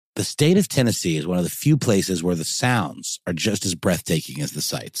The state of Tennessee is one of the few places where the sounds are just as breathtaking as the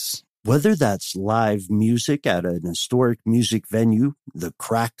sights. Whether that's live music at an historic music venue, the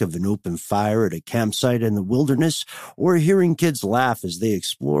crack of an open fire at a campsite in the wilderness, or hearing kids laugh as they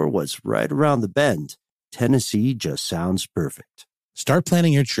explore what's right around the bend, Tennessee just sounds perfect. Start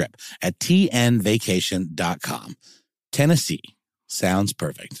planning your trip at tnvacation.com. Tennessee sounds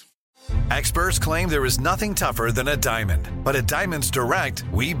perfect. Experts claim there is nothing tougher than a diamond. But at Diamonds Direct,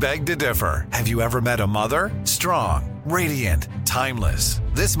 we beg to differ. Have you ever met a mother? Strong, radiant, timeless.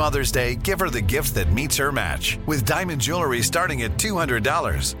 This Mother's Day, give her the gift that meets her match. With diamond jewelry starting at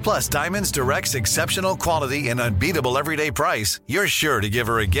 $200. Plus Diamonds Direct's exceptional quality and unbeatable everyday price, you're sure to give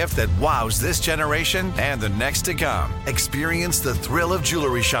her a gift that wows this generation and the next to come. Experience the thrill of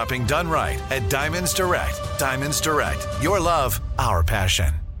jewelry shopping done right at Diamonds Direct. Diamonds Direct. Your love, our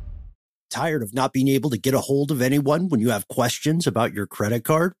passion. Tired of not being able to get a hold of anyone when you have questions about your credit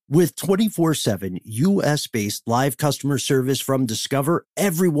card? With 24/7 U.S.-based live customer service from Discover,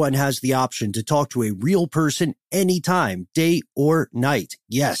 everyone has the option to talk to a real person anytime, day or night.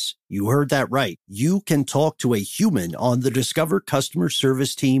 Yes, you heard that right. You can talk to a human on the Discover customer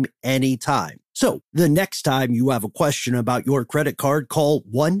service team anytime. So the next time you have a question about your credit card, call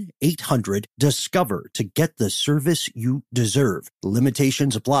 1-800-DISCOVER to get the service you deserve.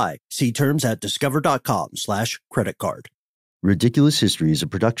 Limitations apply. See terms at discover.com/credit card. Ridiculous History is a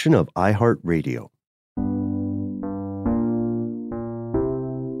production of iHeartRadio.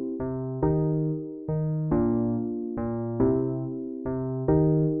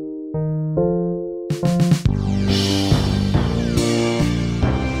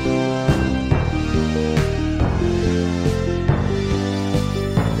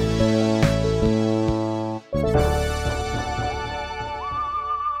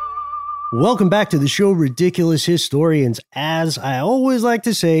 Welcome back to the show, Ridiculous Historians. As I always like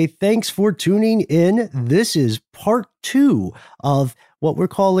to say, thanks for tuning in. This is part 2 of what we're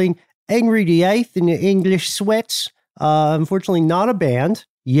calling Henry VIII in the English Sweats. Unfortunately, not a band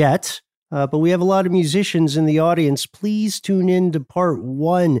yet, but we have a lot of musicians in the audience. Please tune in to part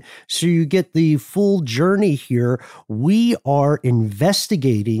 1 so you get the full journey here. We are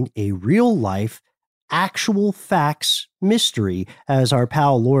investigating a real-life actual facts mystery, as our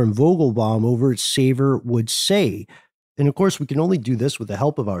pal Lauren Vogelbaum over at Savor would say. And of course, we can only do this with the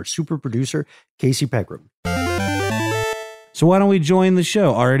help of our super producer, Casey Pegram. So why don't we join the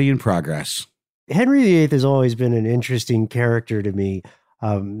show? Already in progress. Henry VIII has always been an interesting character to me.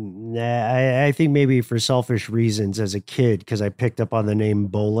 I think maybe for selfish reasons as a kid, because I picked up on the name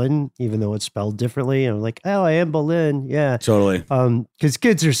Boleyn, even though it's spelled differently. And I'm like, oh, I am Boleyn. Yeah, totally. Because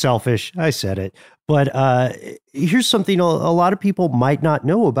kids are selfish. I said it. But here's something a lot of people might not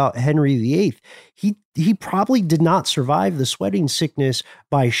know about Henry VIII. He probably did not survive the sweating sickness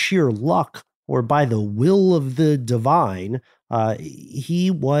by sheer luck or by the will of the divine.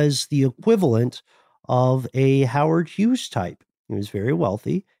 He was the equivalent of a Howard Hughes type. He was very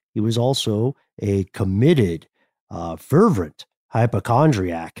wealthy. He was also a committed, fervent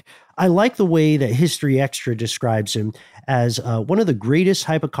hypochondriac. I like the way that History Extra describes him as one of the greatest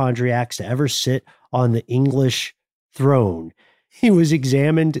hypochondriacs to ever sit on the English throne. He was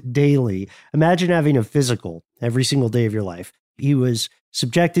examined daily. Imagine having a physical every single day of your life. He was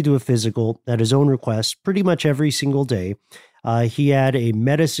subjected to a physical at his own request pretty much every single day. He had a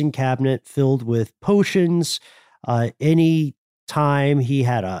medicine cabinet filled with potions. Any time he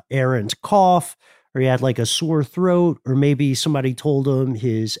had a errant cough, or he had like a sore throat, or maybe somebody told him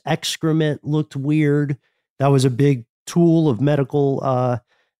his excrement looked weird. That was a big tool of medical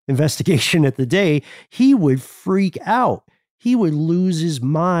investigation at the day. He would freak out. He would lose his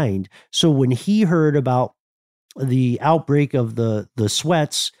mind. So when he heard about the outbreak of the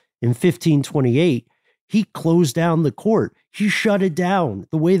sweats in 1528, he closed down the court. He shut it down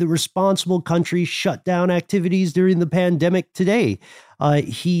the way the responsible countries shut down activities during the pandemic today.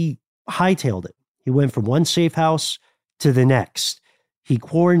 He hightailed it. He went from one safe house to the next. He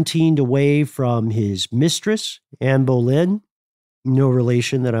quarantined away from his mistress, Anne Boleyn, no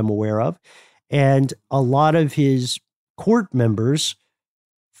relation that I'm aware of, and a lot of his court members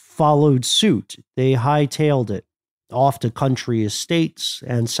followed suit. They hightailed it off to country estates,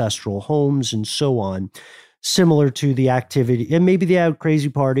 ancestral homes, and so on, similar to the activity, and maybe they had crazy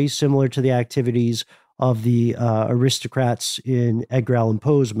parties, similar to the activities of the aristocrats in Edgar Allan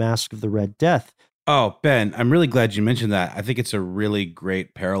Poe's Masque of the Red Death. Oh, Ben, I'm really glad you mentioned that. I think it's a really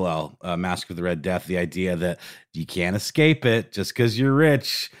great parallel, Masque of the Red Death, the idea that you can't escape it just because you're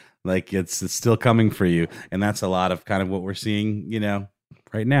rich. Like it's still coming for you. And that's a lot of kind of what we're seeing,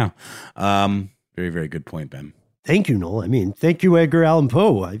 right now. Very, very good point, Ben. Thank you, Noel. I mean, thank you, Edgar Allan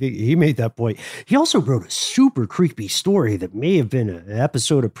Poe. I think he made that point. He also wrote a super creepy story that may have been an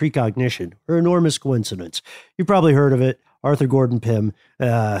episode of Precognition or Enormous Coincidence. You probably heard of it. Arthur Gordon Pym,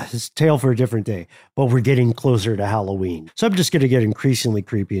 his tale for a different day. But we're getting closer to Halloween. So I'm just going to get increasingly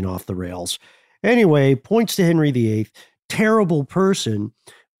creepy and off the rails. Anyway, points to Henry VIII, terrible person,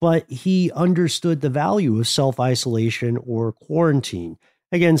 but he understood the value of self-isolation or quarantine.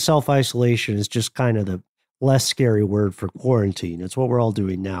 Again, self-isolation is just kind of the less scary word for quarantine. It's what we're all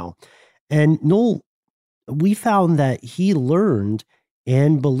doing now. And Noel, we found that he learned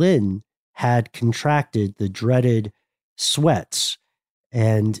Anne Boleyn had contracted the dreaded sweats.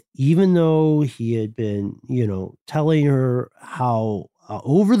 And even though he had been, telling her how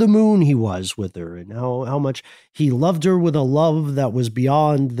over the moon he was with her and how much he loved her with a love that was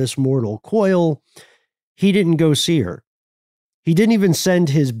beyond this mortal coil, he didn't go see her. He didn't even send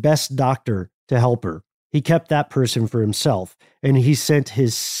his best doctor to help her. He kept that person for himself, and he sent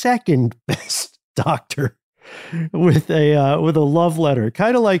his second best doctor with a love letter,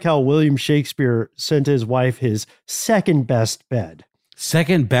 kind of like how William Shakespeare sent his wife his second best bed.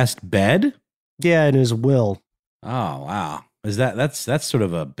 Second best bed? Yeah, in his will. Oh wow! That's sort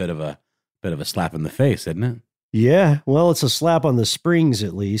of a bit of a slap in the face, isn't it? Yeah, well, it's a slap on the springs,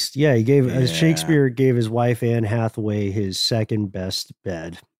 at least. Yeah, Shakespeare gave his wife Anne Hathaway his second best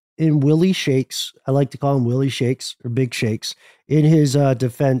bed. In Willie Shakes, I like to call him Willie Shakes or Big Shakes, in his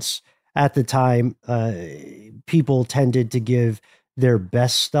defense at the time, people tended to give their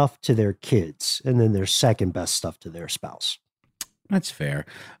best stuff to their kids and then their second best stuff to their spouse. That's fair.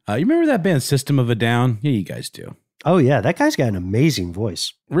 You remember that band System of a Down? Yeah, you guys do. Oh, yeah. That guy's got an amazing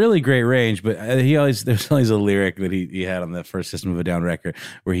voice. Really great range, but there's always a lyric that he had on the first System of a Down record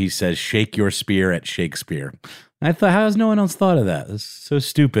where he says, "Shake your spear at Shakespeare." I thought, how has no one else thought of that? It's so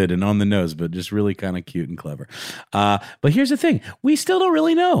stupid and on the nose, but just really kind of cute and clever. But here's the thing. We still don't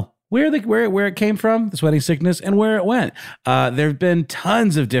really know where it came from, the sweating sickness, and where it went. There have been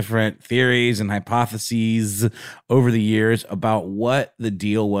tons of different theories and hypotheses over the years about what the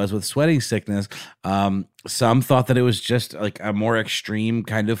deal was with sweating sickness. Some thought that it was just like a more extreme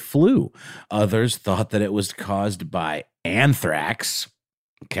kind of flu. Others thought that it was caused by anthrax.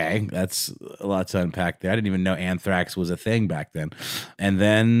 Okay, that's a lot to unpack there. I didn't even know anthrax was a thing back then. And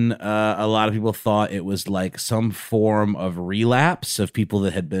then a lot of people thought it was like some form of relapse of people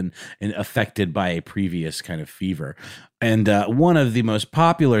that had been affected by a previous kind of fever. And one of the most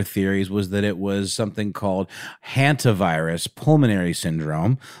popular theories was that it was something called hantavirus pulmonary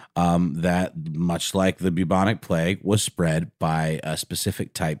syndrome, that, much like the bubonic plague, was spread by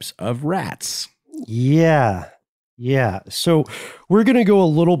specific types of rats. Yeah. So we're going to go a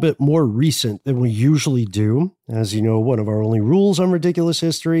little bit more recent than we usually do. As you know, one of our only rules on Ridiculous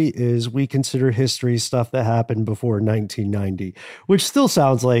History is we consider history stuff that happened before 1990, which still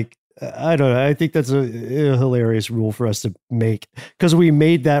sounds like, I don't know, I think that's a hilarious rule for us to make because we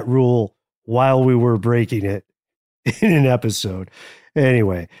made that rule while we were breaking it in an episode.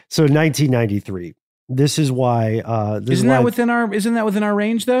 Anyway, so 1993. This is why. Isn't that within our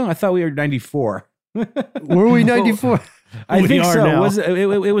range though? I thought we were 94. Were we 94? I think so.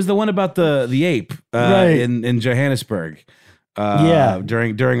 It was the one about the ape right. in Johannesburg.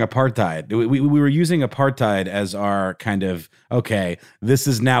 During apartheid, we were using apartheid as our kind of, okay, this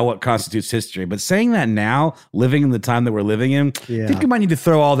is now what constitutes history. But saying that now, living in the time that we're living in, I think we might need to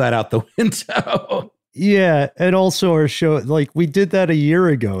throw all that out the window. Yeah, and also our show, like we did that a year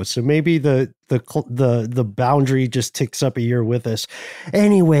ago, so maybe the boundary just ticks up a year with us.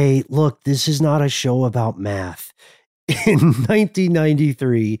 Anyway, look, this is not a show about math. In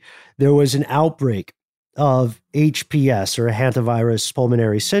 1993, there was an outbreak of HPS, or hantavirus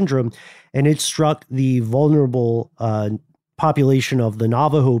pulmonary syndrome, and it struck the vulnerable population of the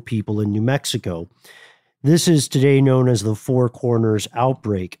Navajo people in New Mexico. This is today known as the Four Corners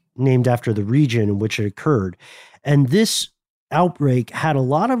outbreak, named after the region in which it occurred. And this outbreak had a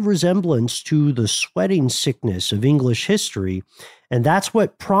lot of resemblance to the sweating sickness of English history. And that's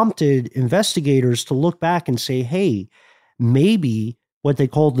what prompted investigators to look back and say, hey, maybe what they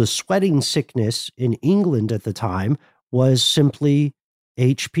called the sweating sickness in England at the time was simply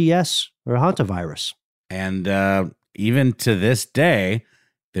HPS or hantavirus. And even to this day,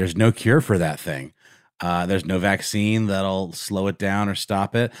 there's no cure for that thing. There's no vaccine that'll slow it down or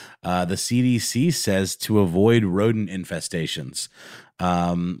stop it. The CDC says to avoid rodent infestations,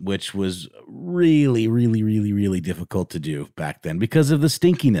 which was really, really, really, really difficult to do back then because of the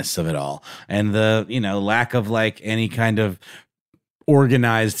stinkiness of it all and the, lack of like any kind of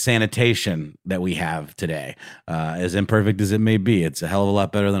organized sanitation that we have today. As imperfect as it may be, it's a hell of a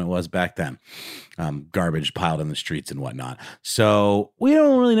lot better than it was back then. Garbage piled in the streets and whatnot. So we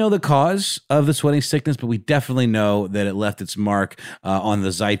don't really know the cause of the sweating sickness, but we definitely know that it left its mark on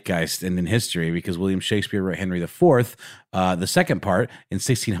the zeitgeist and in history, because William Shakespeare wrote Henry IV, the second part, in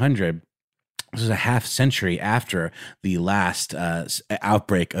 1600. This is a half century after the last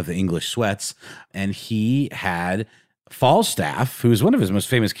outbreak of the English sweats. And he had Falstaff, who is one of his most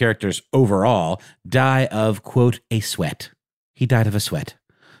famous characters overall, die of, quote, a sweat. He died of a sweat.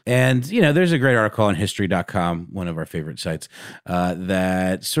 And, there's a great article on history.com, one of our favorite sites,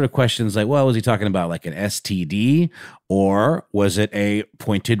 that sort of questions like, well, was he talking about like an STD, or was it a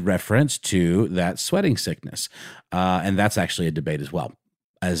pointed reference to that sweating sickness? And that's actually a debate as well,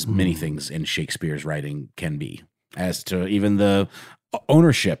 as many things in Shakespeare's writing can be, as to even the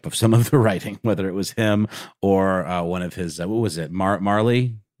ownership of some of the writing, whether it was him or one of his, what was it,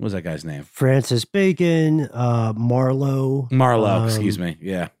 Marley? What was that guy's name? Francis Bacon, Marlowe. Excuse me.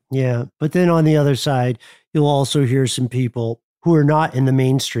 Yeah. Yeah. But then on the other side, you'll also hear some people who are not in the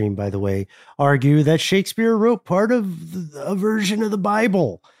mainstream, by the way, argue that Shakespeare wrote part of a version of the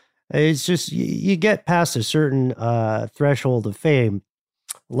Bible. It's just, you get past a certain threshold of fame,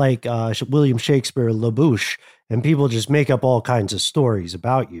 like William Shakespeare La Bouche, and people just make up all kinds of stories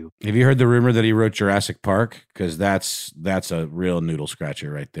about you. Have you heard the rumor that he wrote Jurassic Park? Because that's a real noodle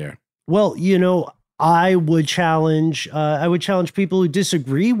scratcher right there. Well, I would challenge people who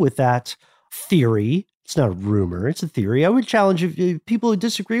disagree with that theory. It's not a rumor, it's a theory. I would challenge people who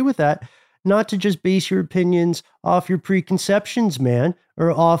disagree with that not to just base your opinions off your preconceptions, man,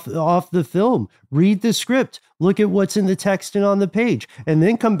 or off the film. Read the script, look at what's in the text and on the page, and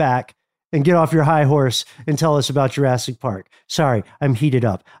then come back and get off your high horse and tell us about Jurassic Park. Sorry, I'm heated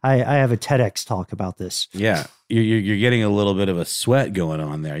up. I have a TEDx talk about this. Yeah, you're getting a little bit of a sweat going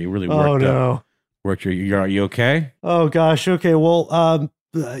on there. You really worked up. Are you okay? Oh, gosh. Okay, well,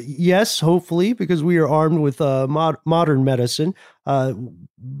 yes, hopefully, because we are armed with modern medicine.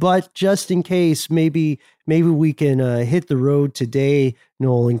 But just in case, maybe we can hit the road today,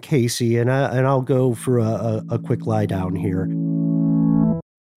 Noel and Casey, and I'll go for a quick lie down here.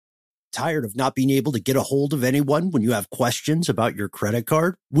 Tired of not being able to get a hold of anyone when you have questions about your credit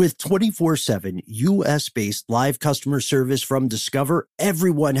card? With 24/7 U.S.-based live customer service from Discover,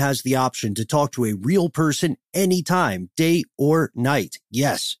 everyone has the option to talk to a real person anytime, day or night.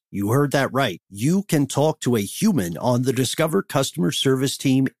 Yes, you heard that right. You can talk to a human on the Discover customer service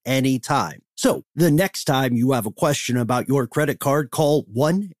team anytime. So the next time you have a question about your credit card, call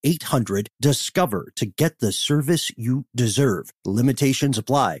 1-800-DISCOVER to get the service you deserve. Limitations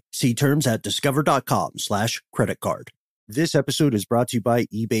apply. See terms at discover.com/credit card. This episode is brought to you by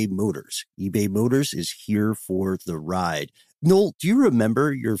eBay Motors. eBay Motors is here for the ride. Noel, do you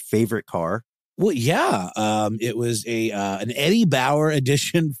remember your favorite car? Well, yeah. It was an Eddie Bauer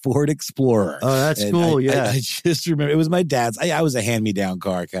edition Ford Explorer. Oh, that's cool. I just remember it was my dad's. I was a hand-me-down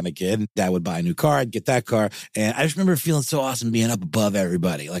car kind of kid. Dad would buy a new car. I'd get that car. And I just remember feeling so awesome being up above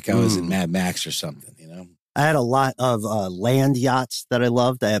everybody, like I was in Mad Max or something, I had a lot of land yachts that I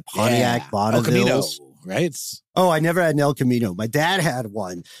loved. I had Pontiac Bonnevilles. Right? Oh, I never had an El Camino. My dad had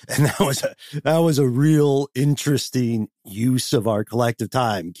one, and that was a real interesting use of our collective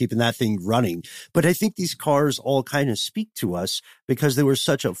time, keeping that thing running. But I think these cars all kind of speak to us because they were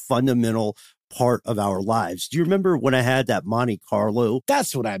such a fundamental part of our lives. Do you remember when I had that Monte Carlo?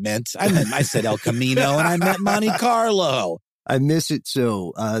 That's what I meant. I said El Camino, and I meant Monte Carlo. I miss it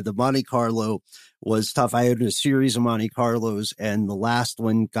so. The Monte Carlo was tough. I had a series of Monte Carlos, and the last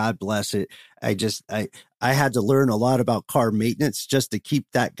one, God bless it, I had to learn a lot about car maintenance just to keep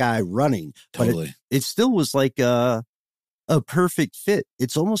that guy running. Totally. But it still was like a perfect fit.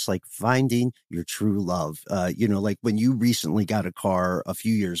 It's almost like finding your true love. Like when you recently got a car a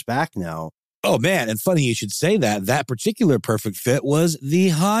few years back now. Oh, man. And funny you should say that. That particular perfect fit was the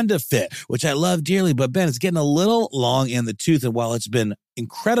Honda Fit, which I love dearly. But, Ben, it's getting a little long in the tooth. And while it's been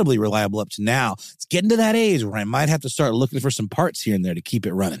incredibly reliable up to now, it's getting to that age where I might have to start looking for some parts here and there to keep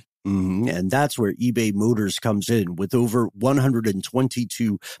it running. Mm-hmm. And that's where eBay Motors comes in. With over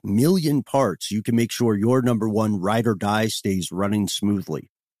 122 million parts, you can make sure your number one ride or die stays running smoothly.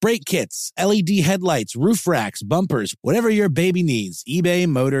 Brake kits, LED headlights, roof racks, bumpers, whatever your baby needs, eBay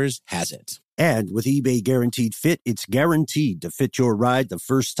Motors has it. And with eBay Guaranteed Fit, it's guaranteed to fit your ride the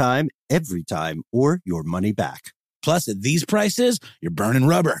first time, every time, or your money back. Plus, at these prices, you're burning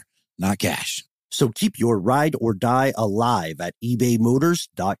rubber, not cash. So keep your ride or die alive at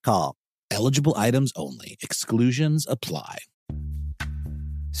ebaymotors.com. Eligible items only. Exclusions apply.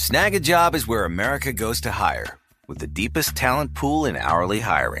 Snag a job is where America goes to hire, with the deepest talent pool in hourly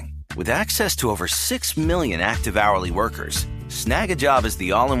hiring. With access to over 6 million active hourly workers, Snag a Job is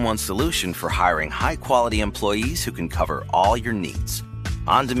the all-in-one solution for hiring high-quality employees who can cover all your needs.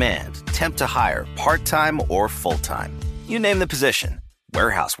 On demand, temp to hire, part-time or full-time. You name the position.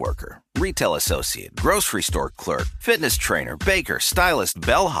 Warehouse worker, retail associate, grocery store clerk, fitness trainer, baker, stylist,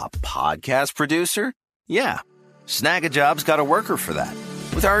 bellhop, podcast producer. Yeah, Snag a Job's got a worker for that.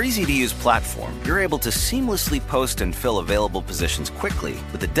 With our easy-to-use platform, you're able to seamlessly post and fill available positions quickly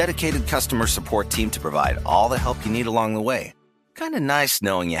with a dedicated customer support team to provide all the help you need along the way. Kind of nice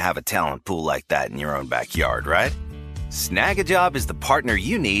knowing you have a talent pool like that in your own backyard, right? Snag a Job is the partner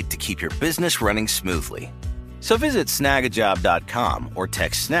you need to keep your business running smoothly. So visit snagajob.com or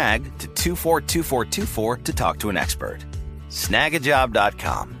text snag to 242424 to talk to an expert.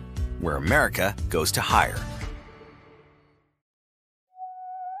 Snagajob.com, where America goes to hire.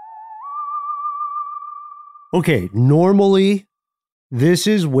 Okay, normally this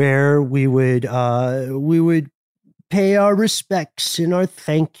is where we would pay our respects and our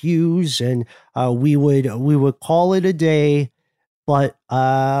thank yous, and we would call it a day. But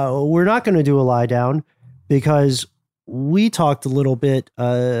we're not going to do a lie down because we talked a little bit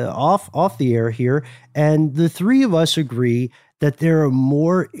off the air here, and the three of us agree that there are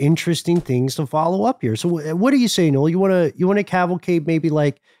more interesting things to follow up here. So what do you say, Noel? You want to cavalcade maybe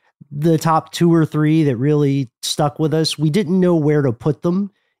like the top 2 or 3 that really stuck with us? We didn't know where to put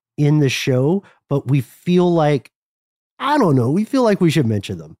them in the show, but we feel like, I don't know, we feel like we should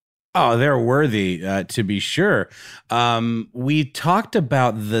mention them. Oh, they're worthy, to be sure. We talked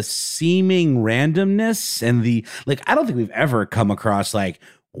about the seeming randomness and I don't think we've ever come across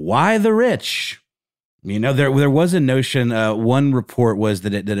why the rich? You know, there was a notion, one report was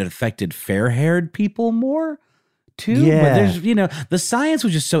that it affected fair-haired people more too. Yeah. But there's, the science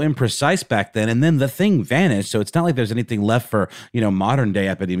was just so imprecise back then, and then the thing vanished. So it's not like there's anything left for, modern day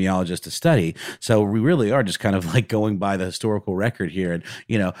epidemiologists to study. So we really are just kind of going by the historical record here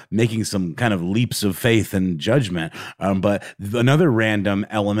and, making some kind of leaps of faith and judgment. But another random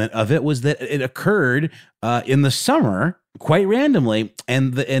element of it was that it occurred in the summer, quite randomly,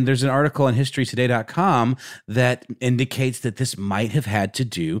 and there's an article on historytoday.com that indicates that this might have had to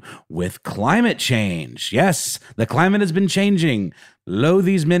do with climate change. Yes, the climate has been changing. Lo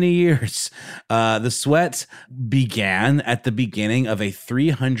these many years. The sweat began at the beginning of a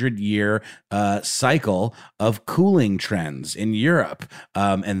 300-year cycle of cooling trends in Europe.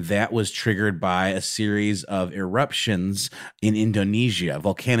 And that was triggered by a series of eruptions in Indonesia,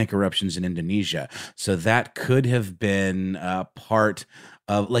 volcanic eruptions in Indonesia. So that could have been part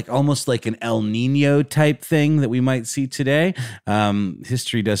of almost like an El Nino type thing that we might see today.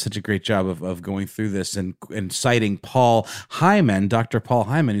 History does such a great job of going through this and citing Paul Hyman, Dr. Paul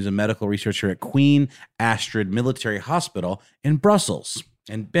Hyman, who's a medical researcher at Queen Astrid Military Hospital in Brussels.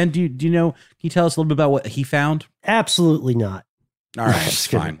 And Ben, do you know, can you tell us a little bit about what he found? Absolutely not. All right, it's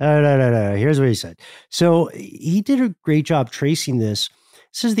fine. No. Here's what he said. So he did a great job tracing this.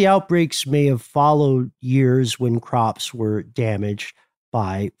 It says the outbreaks may have followed years when crops were damaged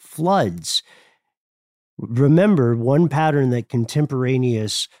by floods. Remember, one pattern that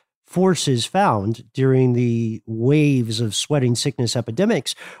contemporaneous forces found during the waves of sweating sickness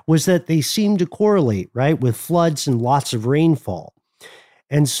epidemics was that they seemed to correlate, right, with floods and lots of rainfall.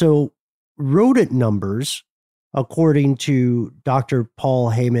 And so rodent numbers, according to Dr.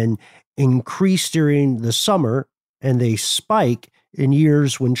 Paul Heyman, increase during the summer and they spike in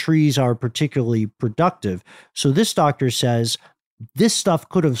years when trees are particularly productive. So this doctor says this stuff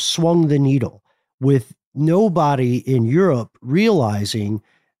could have swung the needle, with nobody in Europe realizing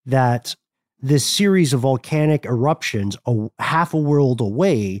that this series of volcanic eruptions half a world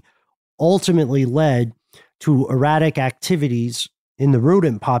away ultimately led to erratic activities in the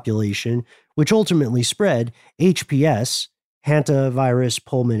rodent population, which ultimately spread HPS, hantavirus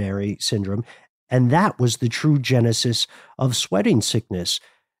pulmonary syndrome, and that was the true genesis of sweating sickness.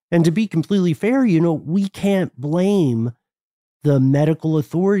 And to be completely fair, we can't blame the medical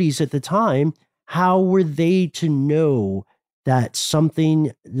authorities at the time. How were they to know that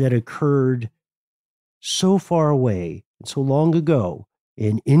something that occurred so far away and so long ago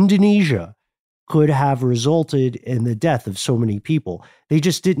in Indonesia could have resulted in the death of so many people? They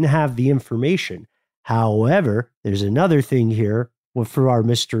just didn't have the information. However, there's another thing here for our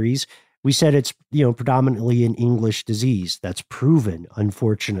mysteries. We said it's, predominantly an English disease. That's proven,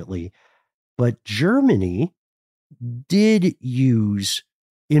 unfortunately. But Germany did use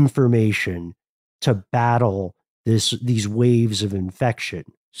information to battle these waves of infection.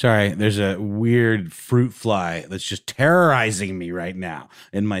 Sorry, there's a weird fruit fly that's just terrorizing me right now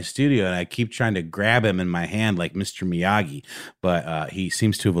in my studio, and I keep trying to grab him in my hand like Mr. Miyagi, but he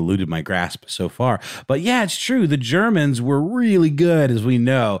seems to have eluded my grasp so far. But yeah, it's true. The Germans were really good, as we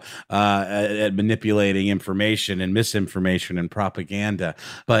know, at manipulating information and misinformation and propaganda.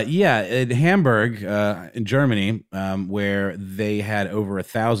 But yeah, in Hamburg, in Germany, where they had over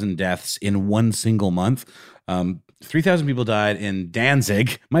 1,000 deaths in one single month, 3,000 people died in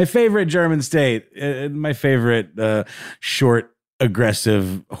Danzig, my favorite German state, my favorite short,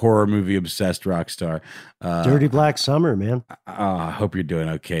 aggressive, horror movie obsessed rock star. Dirty Black Summer, man. I hope you're doing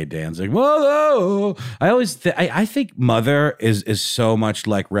okay, Danzig. Whoa! I always I think Mother is so much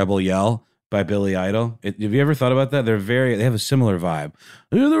like Rebel Yell by Billy Idol. Have you ever thought about that? They have a similar vibe.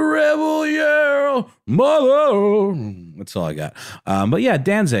 The Rebel Yell, Mother. That's all I got. But yeah,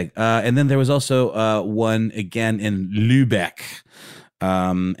 Danzig. And then there was also one again in Lübeck,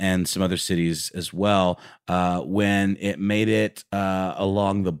 and some other cities as well, when it made it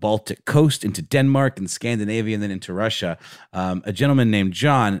along the Baltic coast into Denmark and Scandinavia and then into Russia. A gentleman named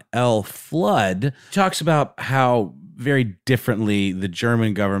John L. Flood talks about how very differently the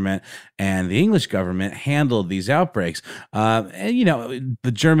German government and the English government handled these outbreaks. And, you know,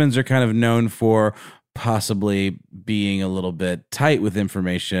 the Germans are kind of known for possibly being a little bit tight with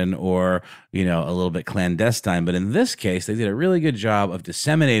information or, you know, a little bit clandestine. But in this case, they did a really good job of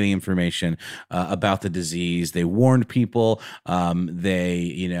disseminating information about the disease. They warned people. They,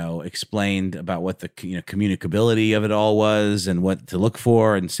 you know, explained about what the communicability of it all was and what to look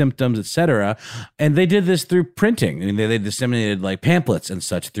for and symptoms, etc. And they did this through printing. I mean, they disseminated like pamphlets and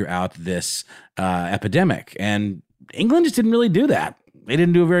such throughout this epidemic. And England just didn't really do that. They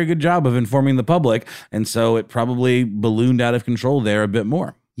didn't do a very good job of informing the public, and so it probably ballooned out of control there a bit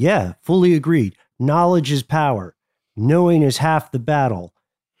more. Yeah, fully agreed. Knowledge is power. Knowing is half the battle.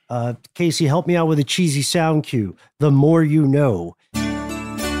 Casey, help me out with a cheesy sound cue. The more you know.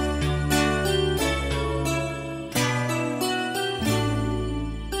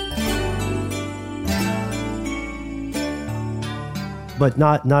 But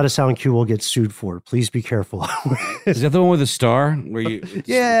not a sound cue we'll get sued for. Please be careful. Is that the one with the star? Where you?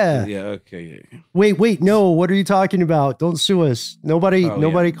 Yeah. Yeah. Okay. Wait. No. What are you talking about? Don't sue us.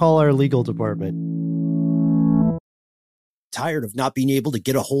 Nobody call our legal department. Tired of not being able to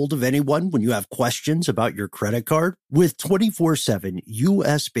get a hold of anyone when you have questions about your credit card? With 24/7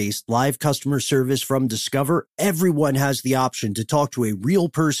 U.S.-based live customer service from Discover, everyone has the option to talk to a real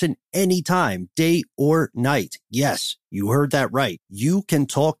person anytime, day or night. Yes, you heard that right. You can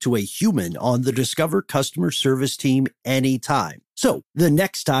talk to a human on the Discover customer service team anytime. So the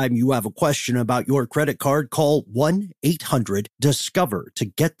next time you have a question about your credit card, call 1-800-DISCOVER to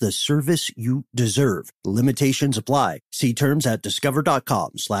get the service you deserve. Limitations apply. See terms at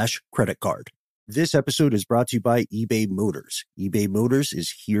discover.com/credit card. This episode is brought to you by eBay Motors. eBay Motors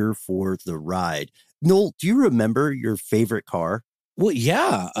is here for the ride. Noel, do you remember your favorite car? Well,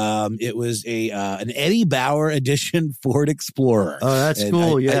 yeah. It was an Eddie Bauer edition Ford Explorer. Oh, that's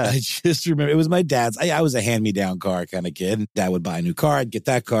cool. I just remember it was my dad's. I was a hand-me-down car kind of kid. Dad would buy a new car. I'd get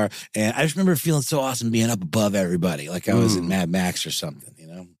that car. And I just remember feeling so awesome being up above everybody, like I was in Mad Max or something, you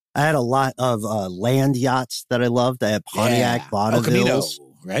know? I had a lot of land yachts that I loved. I had Pontiac Bonnevilles.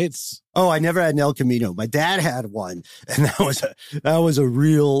 Right? Oh, I never had an El Camino. My dad had one, and that was a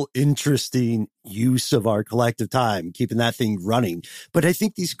real interesting use of our collective time, keeping that thing running. But I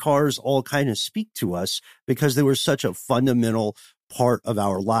think these cars all kind of speak to us because they were such a fundamental part of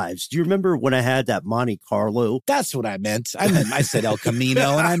our lives. Do you remember when I had that Monte Carlo? That's what I meant. I said El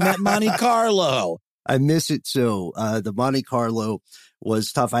Camino, and I meant Monte Carlo. I miss it so. The Monte Carlo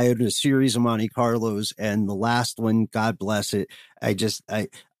was tough. I had a series of Monte Carlos, and the last one, God bless it, I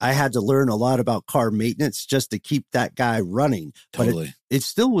had to learn a lot about car maintenance just to keep that guy running. Totally. But it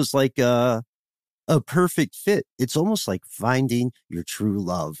still was like a perfect fit. It's almost like finding your true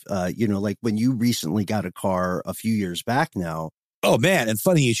love. Like when you recently got a car a few years back now. Oh, man. And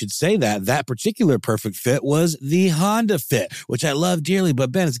funny you should say that. That particular perfect fit was the Honda Fit, which I love dearly.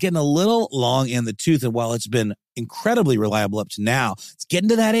 But, Ben, it's getting a little long in the tooth. And while it's been incredibly reliable up to now, it's getting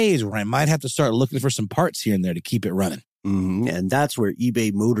to that age where I might have to start looking for some parts here and there to keep it running. Mm-hmm. And that's where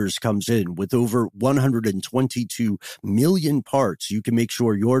eBay Motors comes in. With over 122 million parts, you can make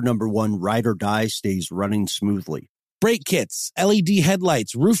sure your number one ride or die stays running smoothly. Brake kits, LED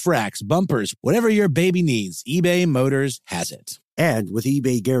headlights, roof racks, bumpers, whatever your baby needs, eBay Motors has it. And with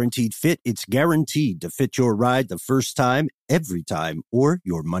eBay Guaranteed Fit, it's guaranteed to fit your ride the first time, every time, or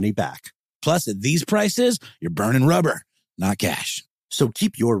your money back. Plus, at these prices, you're burning rubber, not cash. So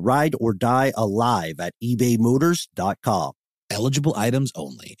keep your ride or die alive at ebaymotors.com. Eligible items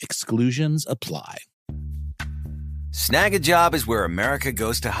only. Exclusions apply. Snag a Job is where America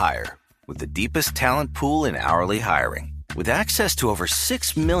goes to hire, with the deepest talent pool in hourly hiring. With access to over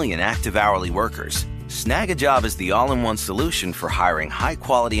 6 million active hourly workers, Snag a Job is the all-in-one solution for hiring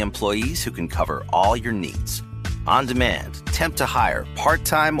high-quality employees who can cover all your needs. On demand, temp to hire,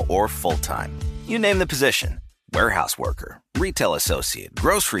 part-time or full-time. You name the position. Warehouse worker, retail associate,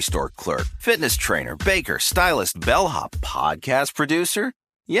 grocery store clerk, fitness trainer, baker, stylist, bellhop, podcast producer.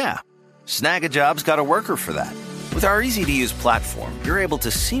 Yeah, Snag a Job's got a worker for that. With our easy-to-use platform, you're able to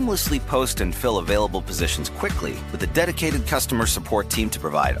seamlessly post and fill available positions quickly with a dedicated customer support team to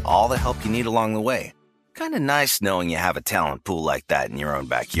provide all the help you need along the way. Kind of nice knowing you have a talent pool like that in your own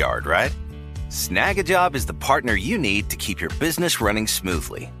backyard, right? Snag a Job is the partner you need to keep your business running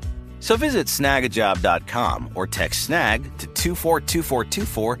smoothly. So visit snagajob.com or text snag to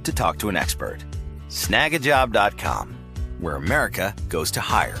 242424 to talk to an expert. Snagajob.com, where America goes to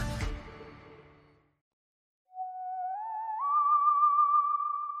hire.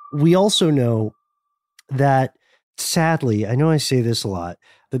 We also know that, sadly, I know I say this a lot,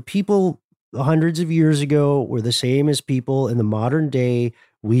 but people hundreds of years ago were the same as people in the modern day.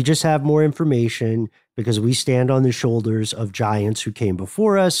 We just have more information because we stand on the shoulders of giants who came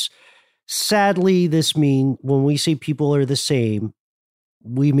before us. Sadly, when we say people are the same,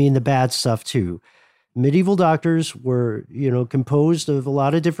 we mean the bad stuff too. Medieval doctors were, composed of a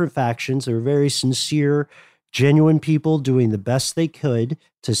lot of different factions. They were very sincere, genuine people doing the best they could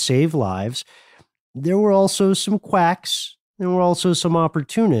to save lives. There were also some quacks. There were also some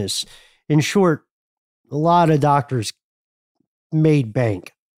opportunists. In short, a lot of doctors made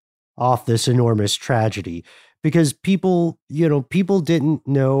bank off this enormous tragedy because people didn't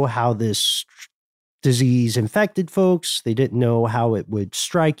know how this disease infected folks. They didn't know how it would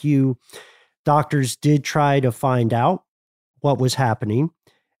strike you. Doctors did try to find out what was happening.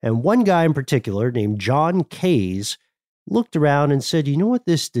 And one guy in particular named John Kays looked around and said, you know what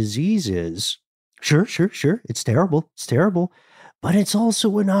this disease is? Sure. It's terrible. But it's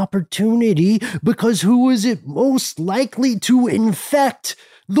also an opportunity because who is it most likely to infect?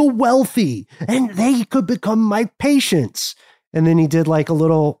 The wealthy. And they could become my patients. And then he did like a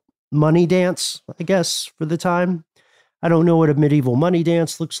little money dance, I guess, for the time. I don't know what a medieval money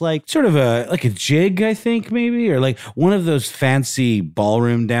dance looks like. Sort of like a jig, I think, maybe, or like one of those fancy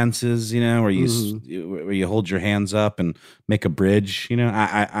ballroom dances, where you hold your hands up and make a bridge.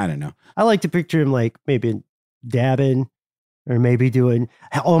 I don't know. I like to picture him like maybe dabbing or maybe doing.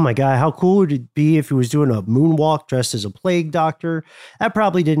 Oh my God, how cool would it be if he was doing a moonwalk dressed as a plague doctor? That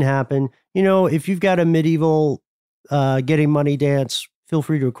probably didn't happen. If you've got a medieval getting money dance, feel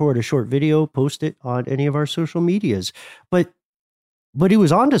free to record a short video, post it on any of our social medias. But he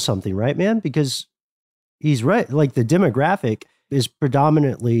was onto something, right, man? Because he's right. Like the demographic is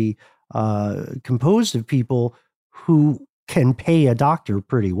predominantly composed of people who can pay a doctor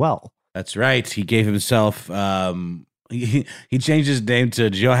pretty well. That's right. He gave himself, he changed his name to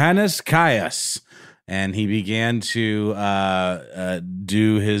Johannes Caius. And he began to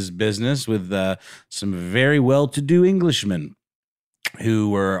do his business with some very well-to-do Englishmen who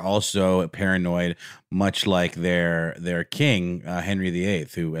were also paranoid, much like their king, Henry VIII,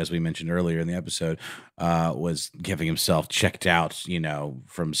 who, as we mentioned earlier in the episode, was giving himself checked out,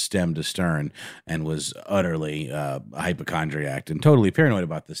 from stem to stern, and was utterly a hypochondriac and totally paranoid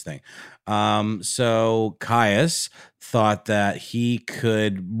about this thing. So Caius thought that he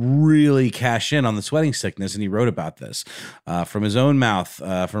could really cash in on the sweating sickness, and he wrote about this from his own mouth,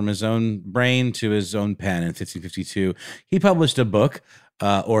 from his own brain to his own pen in 1552. He published a book,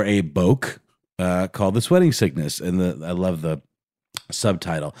 or a boke, called The Sweating Sickness, and I love the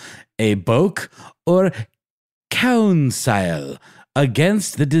subtitle, A Boke or Counsel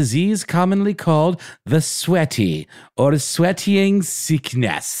against the disease commonly called the sweaty or sweating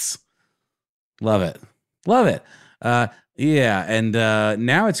sickness. Love it. Yeah, and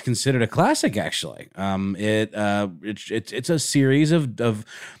now it's considered a classic. Actually, it's a series of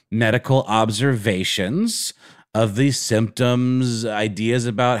medical observations of these symptoms, ideas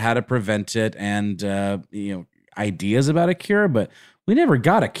about how to prevent it, and ideas about a cure. But we never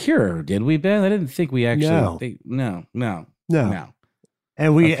got a cure, did we, Ben? I didn't think we actually. No.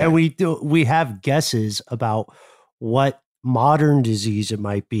 And we have guesses about what modern disease it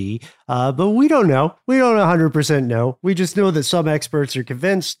might be, but we don't know. We don't 100% know. We just know that some experts are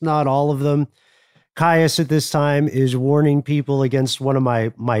convinced, not all of them. Caius at this time is warning people against one of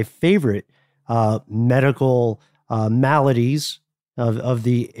my favorite medical maladies of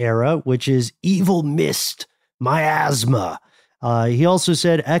the era, which is evil mist, miasma. He also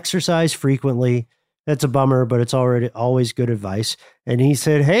said exercise frequently, That's a bummer, but it's always good advice. And he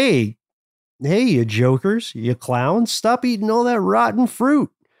said, hey, you jokers, you clowns, stop eating all that rotten fruit.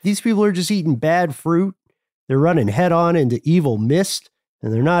 These people are just eating bad fruit. They're running head on into evil mist,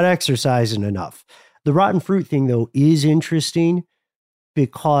 and they're not exercising enough. The rotten fruit thing, though, is interesting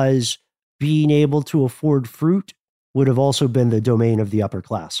because being able to afford fruit would have also been the domain of the upper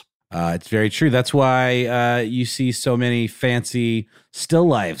class. It's very true. That's why you see so many fancy still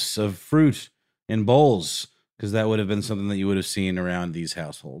lifes of fruit in bowls, because that would have been something that you would have seen around these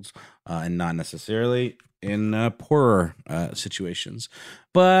households and not necessarily in poorer situations.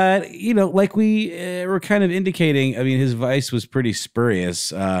 But, like we were kind of indicating, I mean, his vice was pretty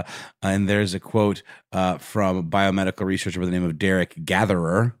spurious. And there's a quote from a biomedical researcher by the name of Derek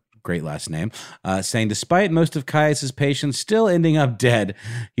Gatherer, great last name, saying, despite most of Caius's patients still ending up dead,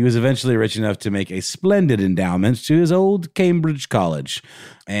 he was eventually rich enough to make a splendid endowment to his old Cambridge college.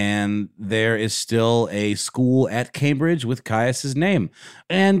 And there is still a school at Cambridge with Caius's name.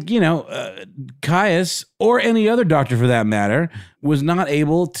 And, Caius, or any other doctor for that matter, was not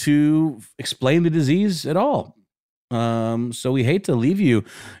able to explain the disease at all. So we hate to leave you,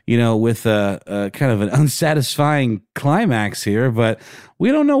 with a kind of an unsatisfying climax here, but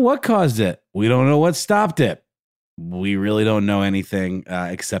we don't know what caused it. We don't know what stopped it. We really don't know anything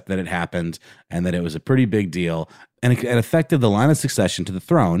except that it happened and that it was a pretty big deal, and it affected the line of succession to the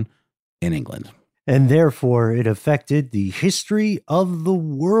throne in England. And therefore, it affected the history of the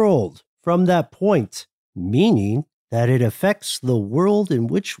world from that point, meaning that it affects the world in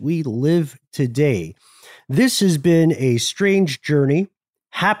which we live today. This has been a strange journey.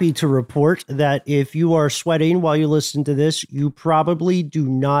 Happy to report that if you are sweating while you listen to this, you probably do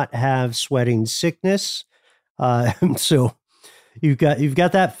not have sweating sickness. So you've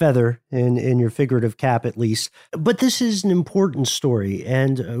got that feather in your figurative cap, at least. But this is an important story,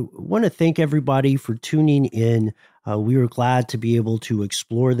 and I want to thank everybody for tuning in. We were glad to be able to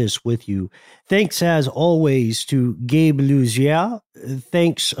explore this with you. Thanks, as always, to Gabe Luzier.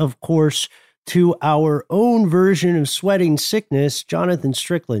 Thanks, of course, to our own version of sweating sickness, Jonathan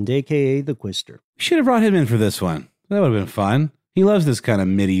Strickland, a.k.a. the Quister. You should have brought him in for this one. That would have been fun. He loves this kind of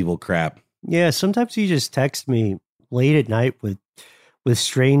medieval crap. Yeah, sometimes he just texts me late at night with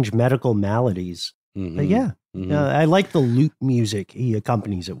strange medical maladies. Mm-hmm. But yeah, I like the lute music he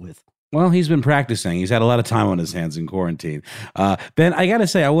accompanies it with. Well, he's been practicing. He's had a lot of time on his hands in quarantine. Ben, I got to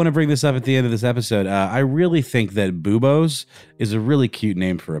say, I want to bring this up at the end of this episode. I really think that Bubos is a really cute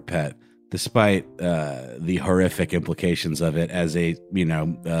name for a pet, despite the horrific implications of it as a,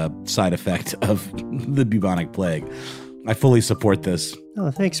 side effect of the bubonic plague. I fully support this.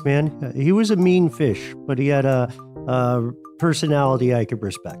 Oh, thanks, man. He was a mean fish, but he had a personality I could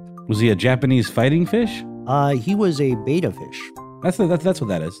respect. Was he a Japanese fighting fish? He was a betta fish. That's what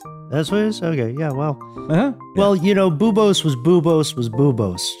that is. That's what it is? Okay, yeah, well. Uh-huh. Well, Bubos was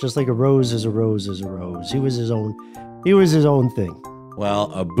Bubos, just like a rose is a rose is a rose. He was his own thing.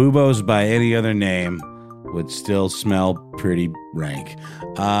 Well, a Bubos by any other name would still smell pretty rank.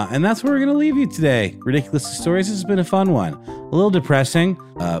 And that's where we're going to leave you today. Ridiculous Stories. This has been a fun one. A little depressing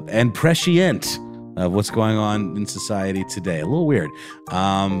and prescient of what's going on in society today. A little weird.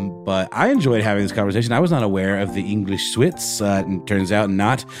 But I enjoyed having this conversation. I was not aware of the English Swits. And turns out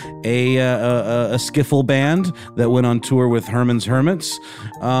not a skiffle band that went on tour with Herman's Hermits.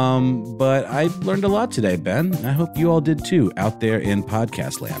 But I learned a lot today, Ben. I hope you all did too, out there in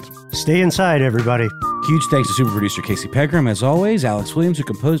podcast land. Stay inside, everybody. Huge thanks to super producer Casey Pegram, as always, Alex Williams, who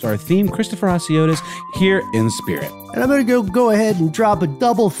composed our theme, Christopher Hasiotis, here in spirit. And I'm going to go ahead and drop a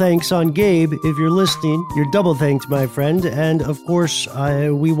double thanks on Gabe. If you're listening, you're double thanked, my friend. And of course,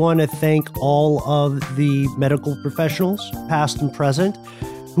 we want to thank all of the medical professionals, past and present,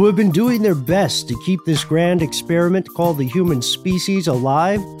 who have been doing their best to keep this grand experiment called the human species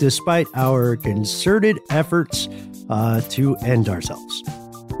alive, despite our concerted efforts to end ourselves.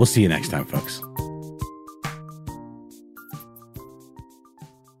 We'll see you next time, folks.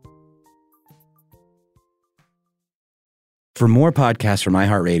 For more podcasts from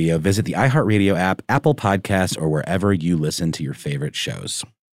iHeartRadio, visit the iHeartRadio app, Apple Podcasts, or wherever you listen to your favorite shows.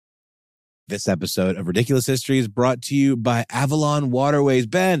 This episode of Ridiculous History is brought to you by Avalon Waterways.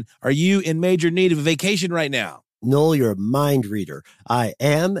 Ben, are you in major need of a vacation right now? Noel, you're a mind reader. I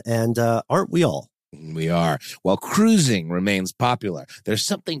am, and aren't we all? We are. While cruising remains popular, there's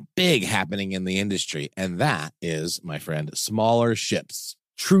something big happening in the industry, and that is, my friend, smaller ships.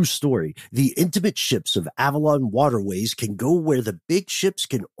 True story. The intimate ships of Avalon Waterways can go where the big ships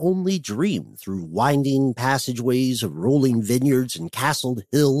can only dream, through winding passageways of rolling vineyards and castled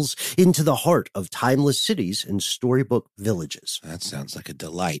hills into the heart of timeless cities and storybook villages. That sounds like a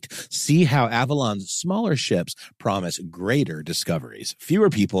delight. See how Avalon's smaller ships promise greater discoveries,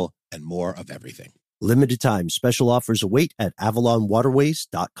 fewer people, and more of everything. Limited time special offers await at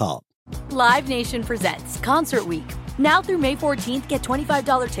avalonwaterways.com. Live Nation presents Concert Week. Now through May 14th, get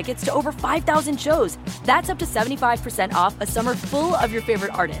 $25 tickets to over 5,000 shows. That's up to 75% off a summer full of your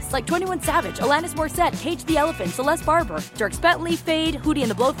favorite artists like 21 Savage, Alanis Morissette, Cage the Elephant, Celeste Barber, Dierks Bentley, Fade, Hootie and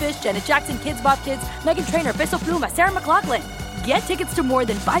the Blowfish, Janet Jackson, Kidz Bop Kids, Meghan Trainor, Peso Pluma, Sarah McLachlan. Get tickets to more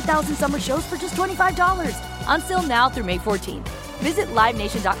than 5,000 summer shows for just $25. Until now through May 14th. Visit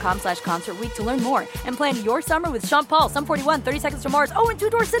LiveNation.com/Concert Week to learn more and plan your summer with Sean Paul, Sum 41, 30 Seconds to Mars, and Two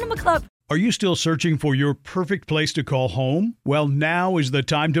Door Cinema Club. Are you still searching for your perfect place to call home? Well, now is the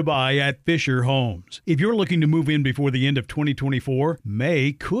time to buy at Fisher Homes. If you're looking to move in before the end of 2024,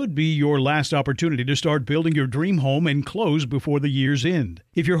 May could be your last opportunity to start building your dream home and close before the year's end.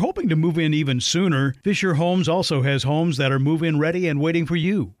 If you're hoping to move in even sooner, Fisher Homes also has homes that are move-in ready and waiting for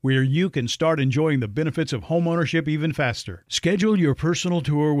you, where you can start enjoying the benefits of homeownership even faster. Schedule your personal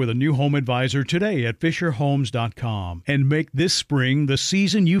tour with a new home advisor today at FisherHomes.com and make this spring the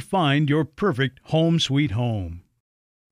season you find your perfect home sweet home.